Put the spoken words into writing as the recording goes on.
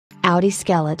Audi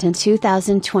Skeleton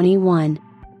 2021.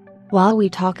 While we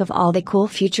talk of all the cool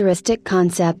futuristic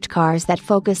concept cars that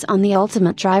focus on the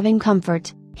ultimate driving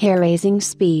comfort, hair-raising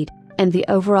speed, and the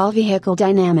overall vehicle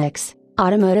dynamics,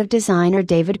 automotive designer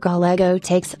David Gallego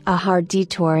takes a hard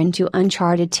detour into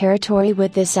uncharted territory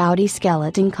with this Audi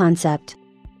Skeleton concept.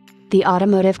 The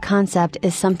automotive concept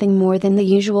is something more than the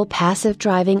usual passive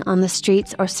driving on the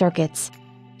streets or circuits.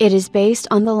 It is based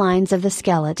on the lines of the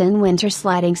Skeleton winter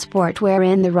sliding sport,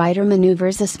 wherein the rider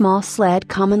maneuvers a small sled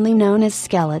commonly known as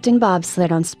skeleton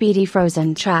bobsled on speedy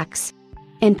frozen tracks.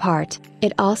 In part,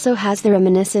 it also has the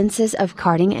reminiscences of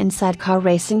karting and sidecar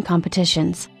racing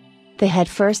competitions. The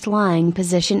head-first lying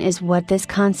position is what this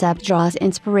concept draws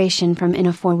inspiration from in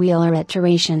a four-wheeler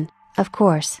iteration, of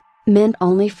course, meant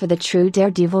only for the true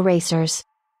daredevil racers.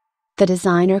 The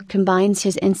designer combines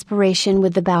his inspiration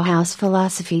with the Bauhaus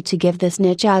philosophy to give this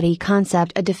niche Audi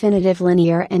concept a definitive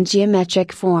linear and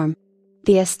geometric form.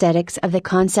 The aesthetics of the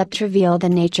concept reveal the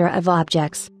nature of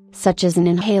objects, such as an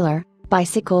inhaler,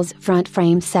 bicycle's front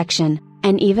frame section,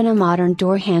 and even a modern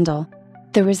door handle.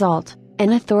 The result,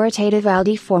 an authoritative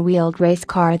Audi four-wheeled race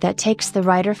car that takes the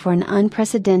rider for an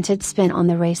unprecedented spin on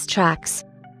the racetracks.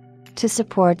 To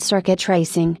support circuit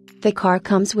racing, the car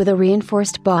comes with a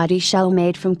reinforced body shell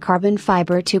made from carbon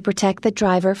fiber to protect the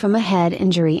driver from a head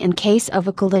injury in case of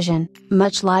a collision,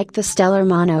 much like the stellar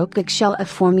monocoque shell of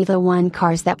Formula One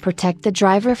cars that protect the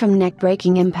driver from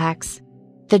neck-breaking impacts.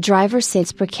 The driver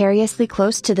sits precariously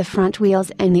close to the front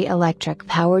wheels, and the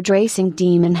electric-powered racing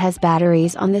demon has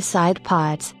batteries on the side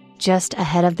pods, just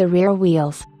ahead of the rear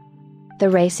wheels. The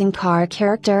racing car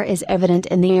character is evident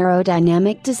in the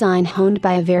aerodynamic design honed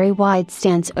by a very wide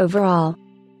stance overall.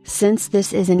 Since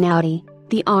this is an Audi,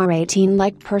 the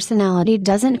R18-like personality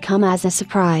doesn't come as a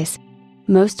surprise.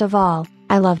 Most of all,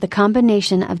 I love the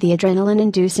combination of the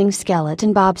adrenaline-inducing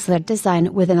skeleton bobsled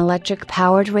design with an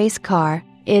electric-powered race car.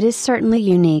 It is certainly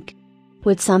unique.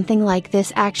 Would something like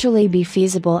this actually be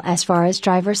feasible as far as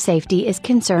driver safety is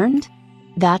concerned?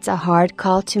 That's a hard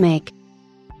call to make.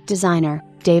 Designer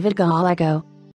David Gallego.